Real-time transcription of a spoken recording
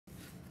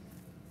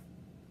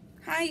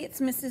Hi, it's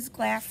Mrs.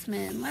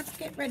 Glassman. Let's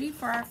get ready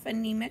for our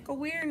phonemic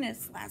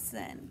awareness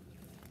lesson.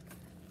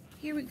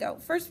 Here we go.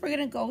 First, we're going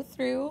to go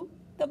through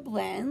the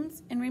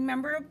blends. And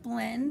remember, a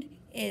blend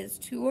is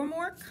two or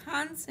more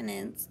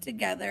consonants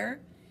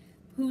together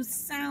whose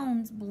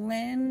sounds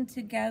blend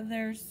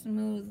together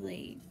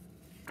smoothly.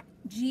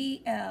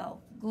 G-L,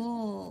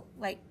 gl,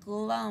 like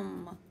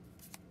glum.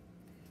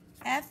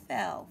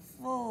 F-L,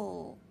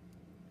 full,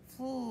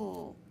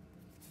 full.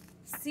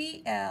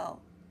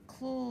 C-L,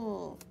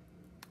 cool.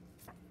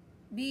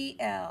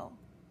 B-L,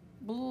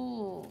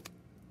 blue.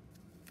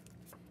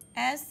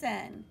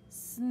 S-N,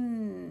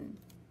 sn.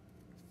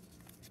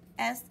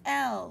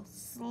 S-L,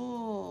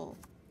 sl.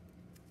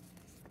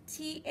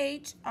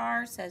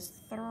 T-H-R says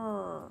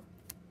thr.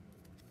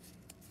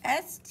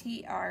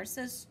 S-T-R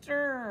says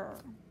stir.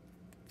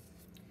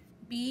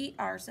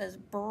 B-R says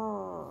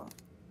brr.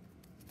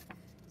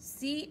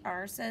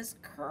 C-R says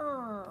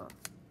cur.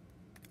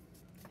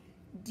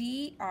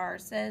 D-R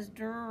says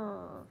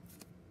dur.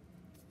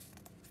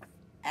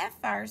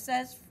 F-R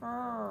says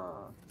fur.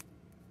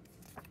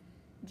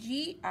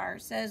 G-R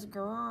says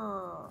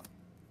grr.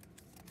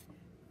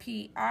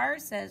 P-R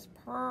says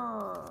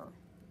purr.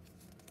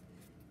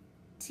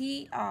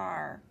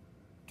 T-R,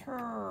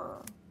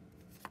 tur.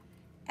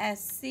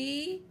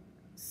 S-C,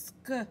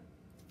 sk.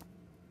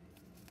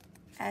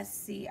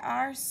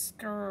 S-C-R,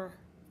 skr.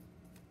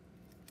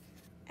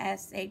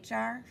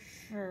 S-H-R,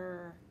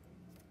 sure.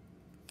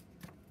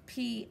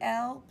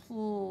 P-L,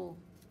 plul.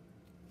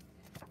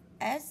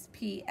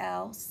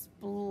 S-P-L,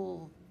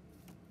 spool.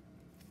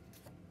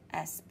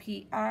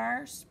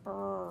 S-P-R,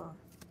 spur.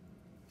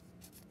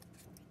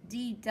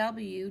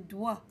 D-W,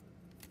 dwa.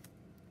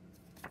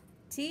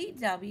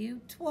 T-W,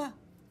 twa.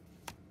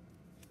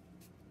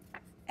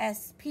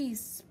 S-P,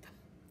 sp.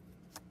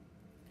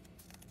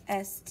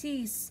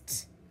 S-T,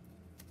 st.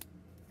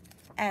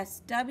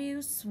 S-W,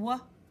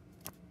 swa.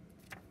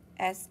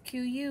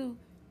 S-Q-U,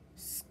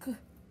 sk.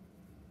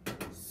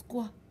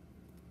 Squa.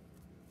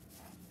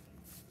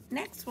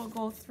 Next, we'll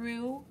go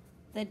through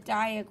the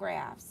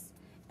digraphs.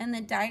 And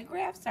the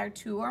digraphs are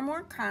two or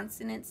more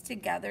consonants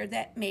together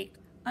that make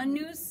a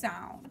new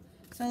sound.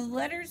 So the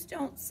letters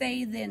don't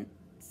say the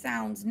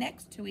sounds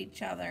next to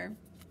each other.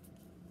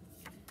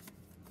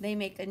 They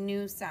make a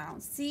new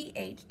sound.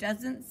 C-H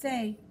doesn't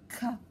say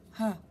k,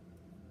 h,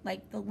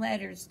 like the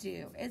letters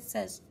do. It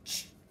says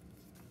ch.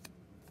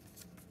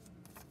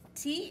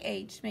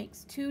 T-H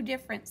makes two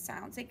different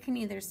sounds. It can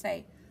either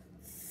say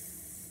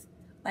th,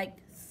 like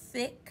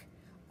thick,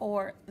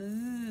 or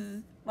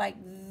th, like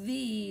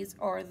these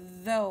or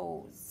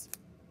those.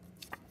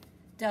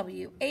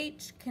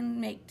 W-H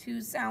can make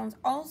two sounds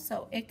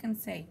also. It can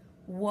say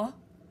wha,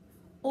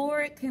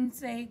 or it can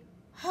say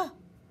huh,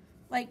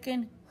 like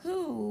in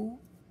who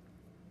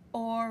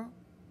or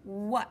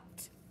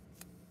what.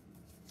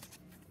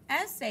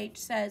 S-H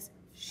says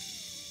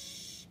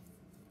shh.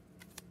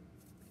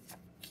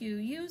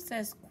 Q-U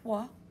says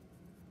qua.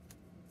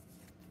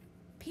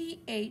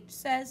 P-H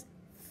says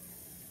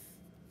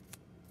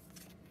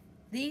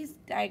these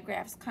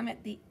digraphs come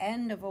at the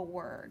end of a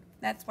word.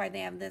 That's why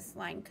they have this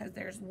line, because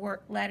there's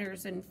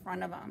letters in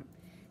front of them.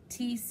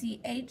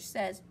 T-C-H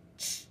says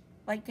ch,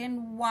 like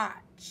in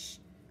watch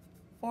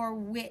or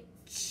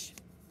witch.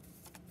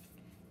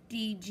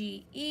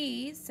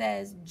 D-G-E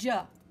says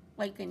j,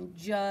 like in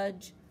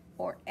judge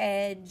or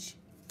edge.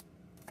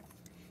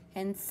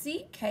 And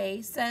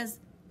C-K says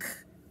k,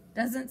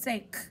 doesn't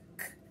say k,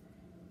 k.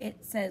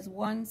 It says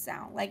one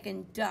sound, like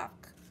in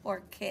duck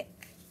or kick.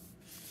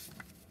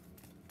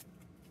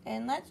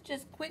 And let's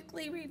just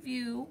quickly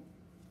review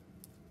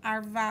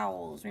our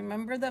vowels.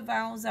 Remember, the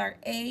vowels are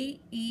A,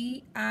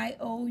 E, I,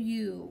 O,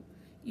 U.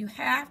 You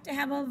have to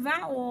have a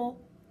vowel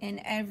in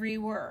every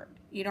word.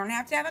 You don't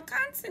have to have a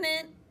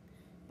consonant,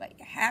 but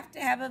you have to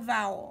have a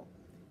vowel,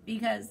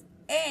 because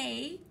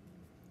A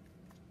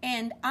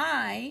and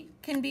I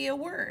can be a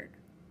word,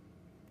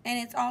 and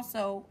it's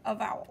also a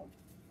vowel.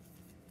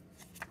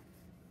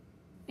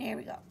 There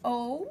we go.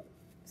 O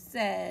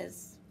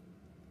says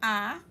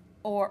ah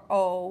or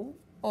O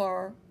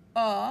or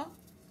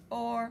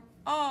or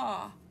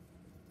ah.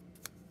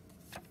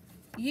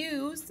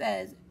 U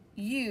says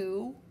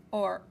you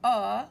or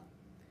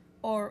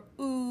or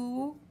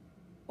oo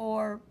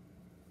or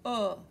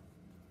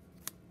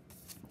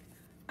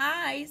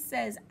I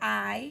says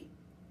I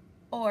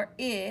or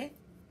I,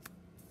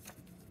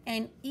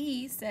 and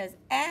E says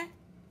eh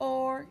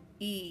or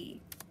e.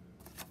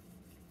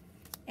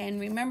 And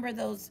remember,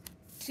 those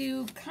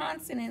two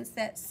consonants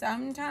that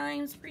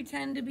sometimes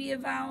pretend to be a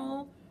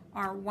vowel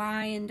are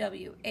Y and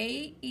W.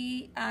 A,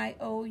 E, I,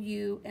 O,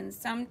 U, and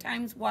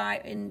sometimes Y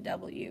and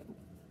W.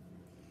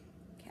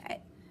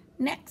 Okay.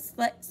 Next,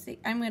 let's see.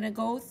 I'm going to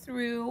go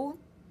through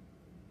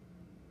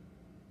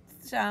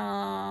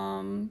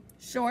some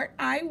short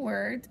I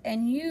words,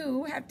 and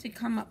you have to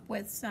come up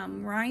with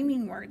some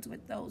rhyming words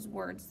with those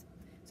words.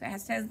 So it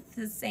has to have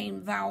the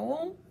same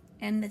vowel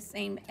and the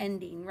same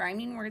ending.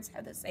 Rhyming words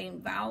have the same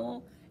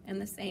vowel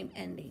and the same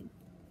ending.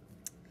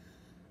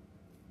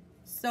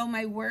 So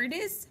my word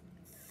is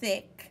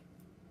thick.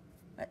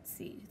 Let's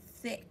see.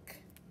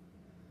 thick,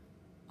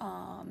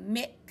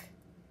 mick,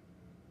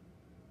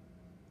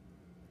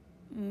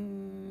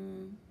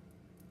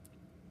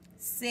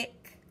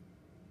 sick,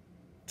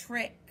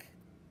 trick.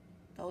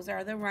 Those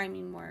are the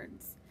rhyming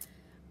words.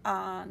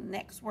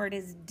 Next word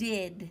is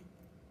did,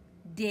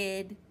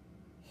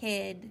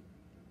 hid,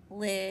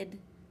 lid,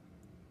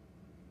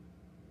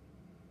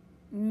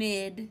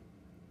 mid,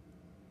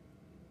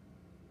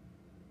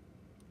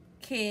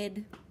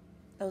 kid.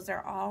 Those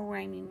are all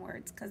rhyming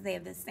words because they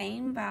have the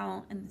same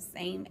vowel and the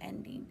same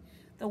ending.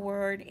 The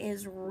word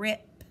is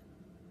rip,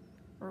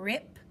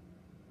 rip,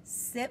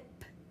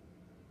 sip,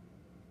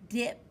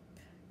 dip,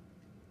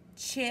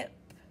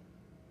 chip,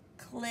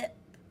 clip.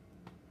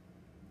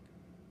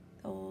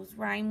 Those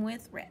rhyme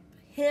with rip.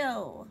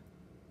 Hill.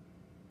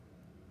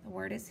 The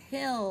word is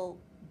hill,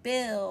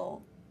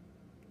 bill,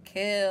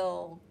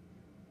 kill,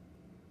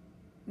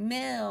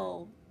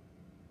 mill,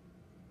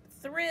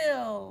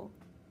 thrill.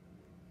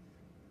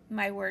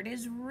 My word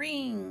is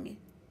ring,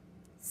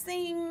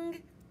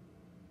 sing,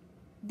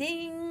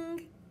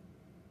 ding,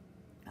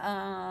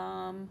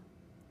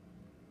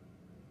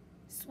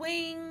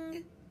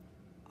 swing.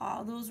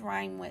 All those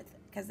rhyme with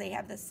because they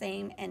have the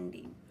same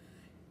ending.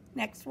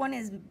 Next one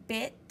is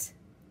bit,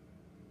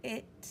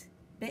 it,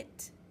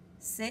 bit,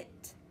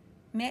 sit,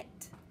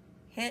 mit,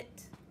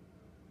 hit,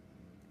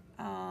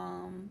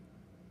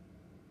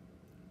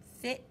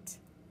 fit,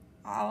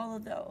 all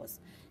of those.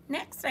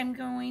 Next, I'm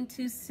going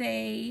to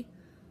say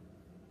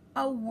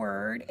a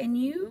word, and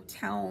you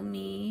tell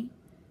me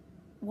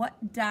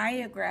what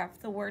digraph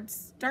the word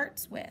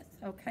starts with,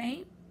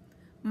 okay?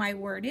 My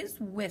word is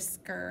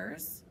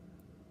whiskers.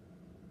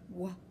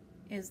 W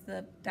is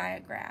the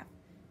digraph.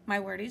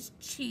 My word is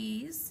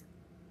cheese.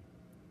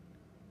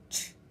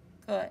 Ch,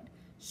 good.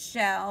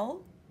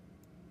 Shell.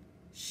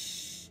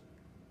 Sh,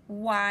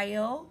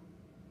 while.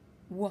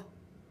 W,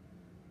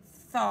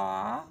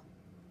 thaw.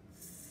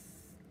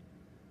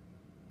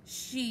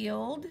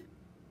 Shield.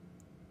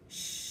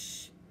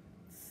 Sh,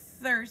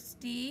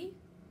 thirsty.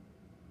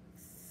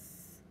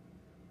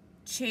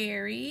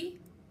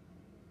 Cherry.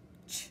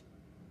 Ch,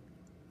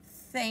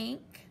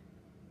 thank.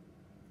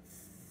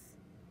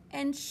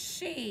 And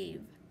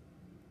shave.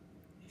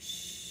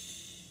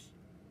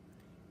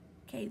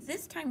 Okay,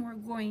 this time we're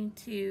going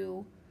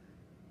to,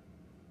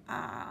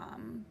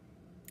 I'm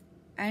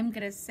going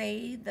to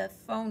say the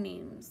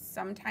phonemes.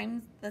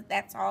 Sometimes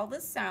that's all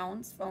the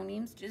sounds.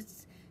 Phonemes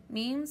just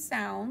mean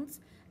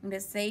sounds. I'm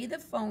going to say the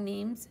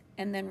phonemes,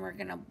 and then we're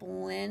going to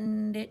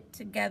blend it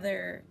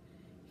together.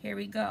 Here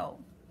we go.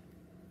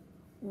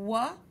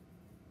 Wheels.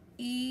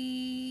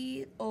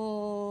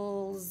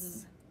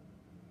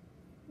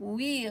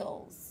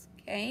 Wheels,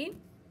 okay?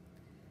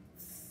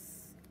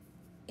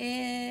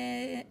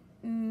 Ink.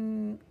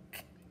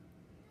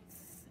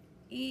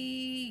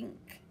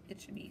 Ink.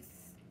 It should be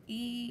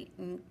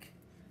ink.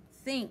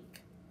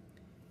 Think.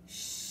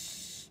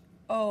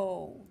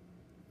 Show.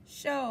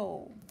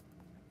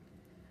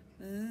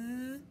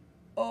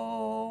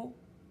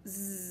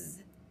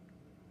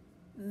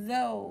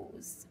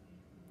 Those.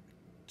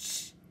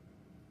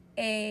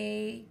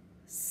 Chase.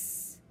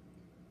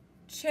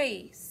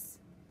 Chase.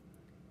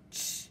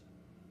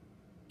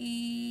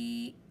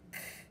 Cheeks.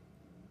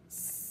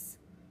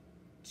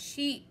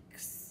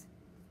 Cheeks.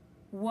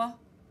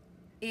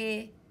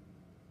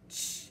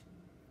 Itch.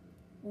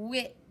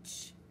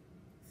 Which.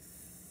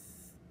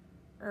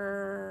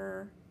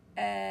 Thread.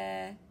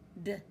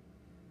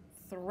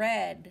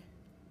 Thread.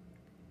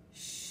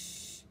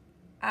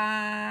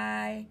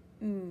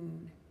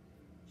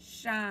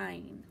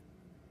 Shine.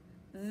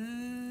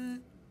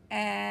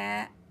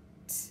 At.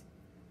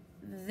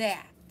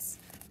 That.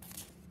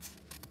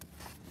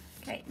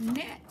 Okay,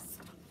 next,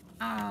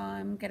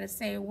 I'm going to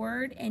say a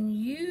word, and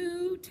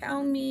you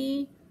tell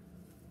me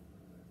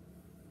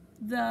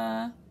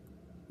the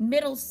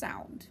middle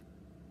sound.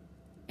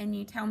 And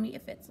you tell me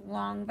if it's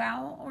long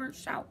vowel or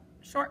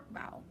short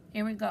vowel.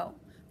 Here we go.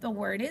 The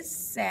word is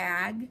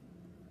sag,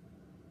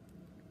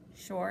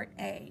 short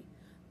A.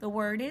 The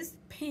word is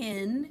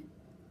pin,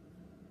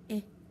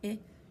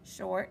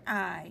 short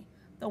I.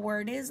 The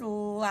word is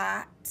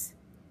lot,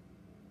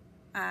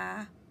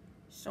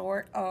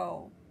 short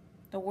O.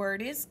 The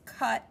word is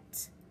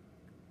cut,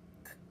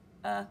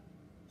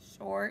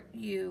 short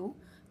U.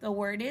 The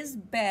word is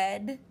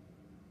bed,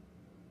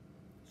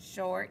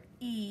 short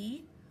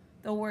E.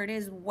 The word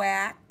is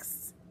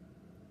wax,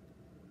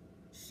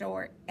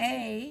 short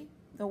A.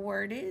 The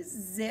word is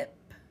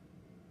zip,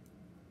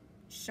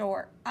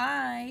 short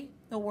I.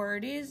 The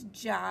word is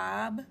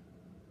job,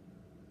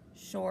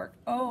 short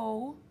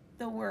O.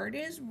 The word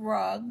is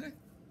rug,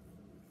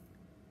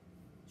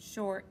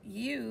 short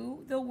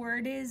U. The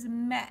word is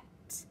met,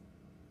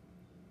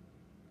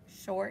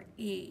 short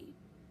E.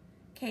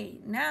 Okay,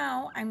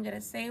 now I'm going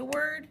to say a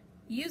word.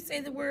 You say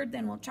the word,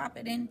 then we'll chop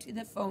it into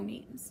the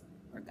phonemes.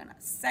 We're going to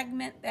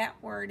segment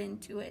that word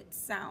into its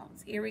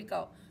sounds. Here we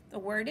go. The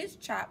word is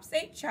chop.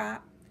 Say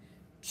chop.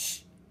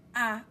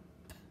 Ch-op.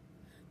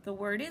 The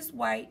word is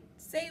white.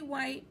 Say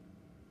white.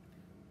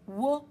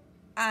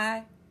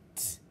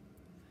 W-I-T.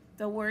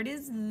 The word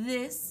is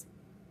this.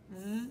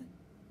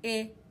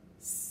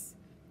 is.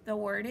 The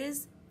word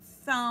is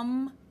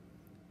thumb.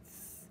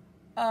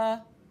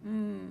 The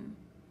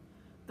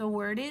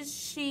word is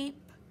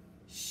sheep.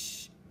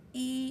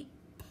 Sheep.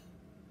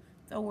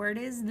 The word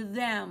is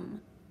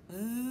them.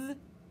 The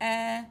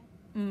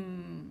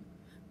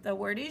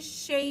word is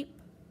shape.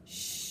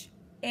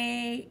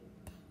 Shape.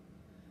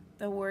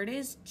 The word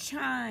is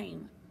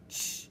chime.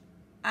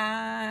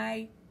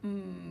 The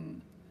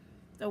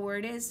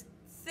word is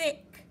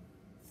thick.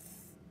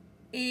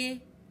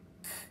 Ick.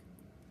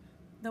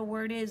 The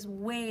word is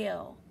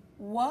whale.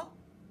 Wa-a-o.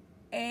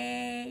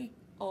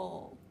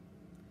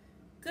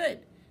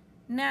 Good.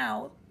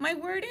 Now, my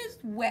word is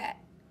wet.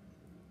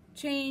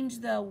 Change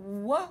the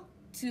w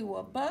to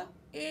a b.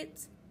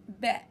 It's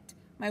bet.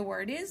 My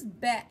word is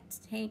bet.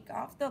 Take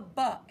off the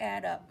b,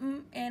 add a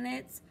and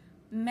it's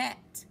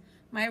met.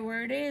 My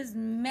word is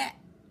met.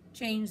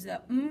 Change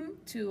the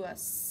to a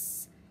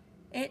s.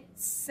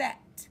 It's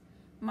set.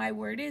 My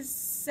word is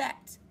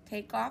set.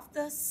 Take off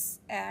the s,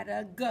 add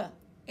a g.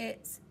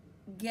 It's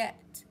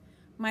get.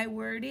 My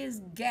word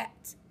is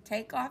get.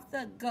 Take off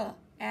the g,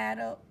 add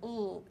a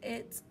u.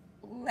 It's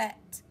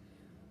let.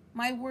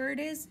 My word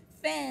is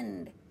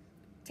fend.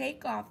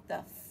 Take off the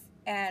f,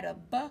 add a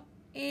b.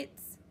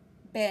 It's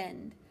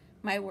bend.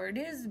 My word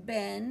is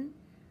bend.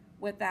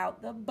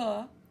 Without the b,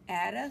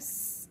 add a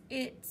s.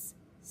 It's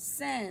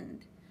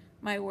send.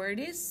 My word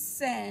is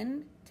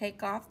send.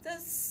 Take off the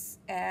s,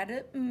 add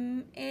a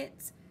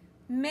it's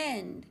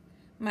mend.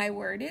 My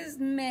word is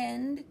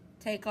mend.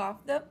 Take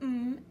off the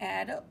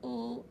add a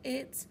u.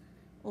 It's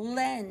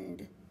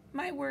lend.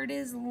 My word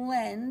is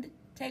lend.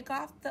 Take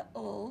off the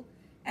u,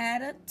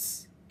 add a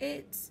t.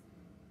 It's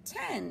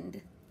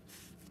tend.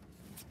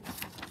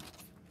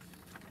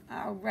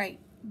 All right.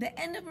 The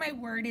end of my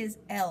word is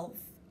elf.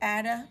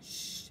 Add a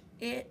sh.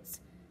 It's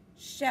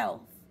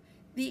shelf.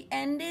 The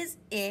end is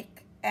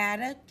ick. Add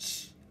a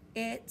ch.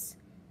 It's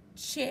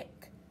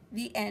chick.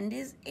 The end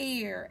is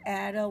ear.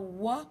 Add a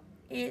w.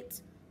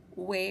 It's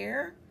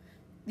where.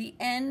 The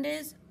end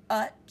is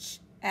utch.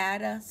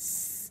 Add a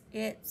s.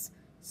 It's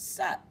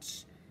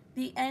such.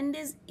 The end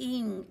is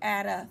ing.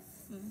 Add a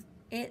th.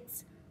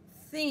 It's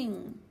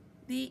thing.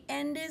 The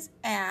end is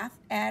ath.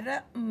 Add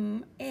a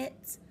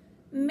it's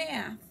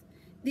math.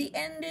 The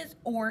end is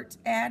ort.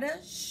 Add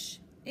a sh.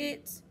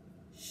 It's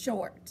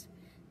short.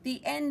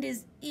 The end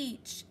is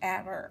each.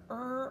 Add a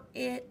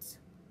it's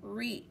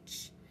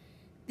reach.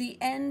 The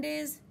end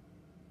is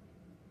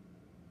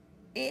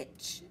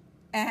itch.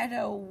 Add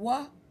a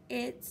w.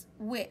 It's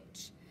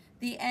which.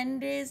 The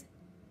end is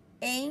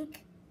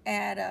ink.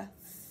 Add a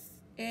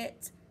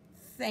it's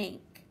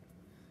think.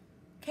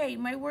 Okay,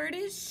 my word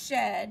is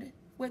shed.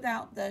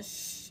 Without the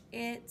sh,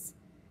 it's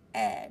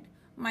ed.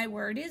 My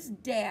word is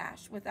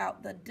dash.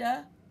 Without the d,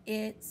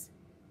 it's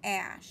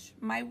ash.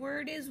 My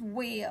word is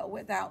whale.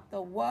 Without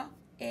the w,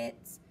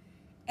 it's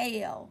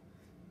ale.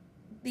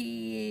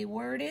 The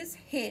word is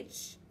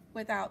hitch.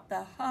 Without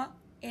the h,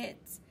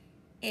 it's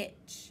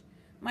itch.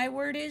 My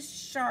word is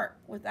sharp.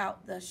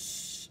 Without the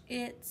sh,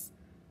 it's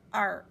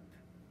arp.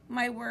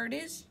 My word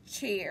is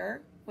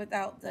chair.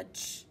 Without the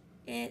ch,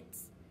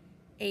 it's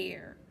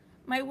air.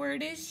 My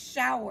word is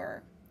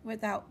shower.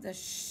 Without the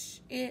sh,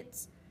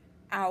 it's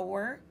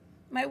hour.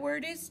 My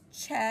word is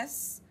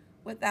chess.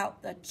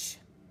 Without the ch,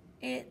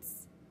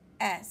 it's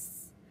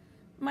s.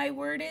 My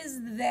word is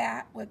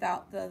that.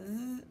 Without the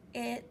th,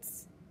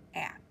 it's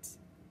at.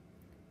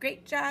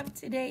 Great job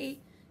today.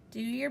 Do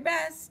your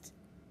best.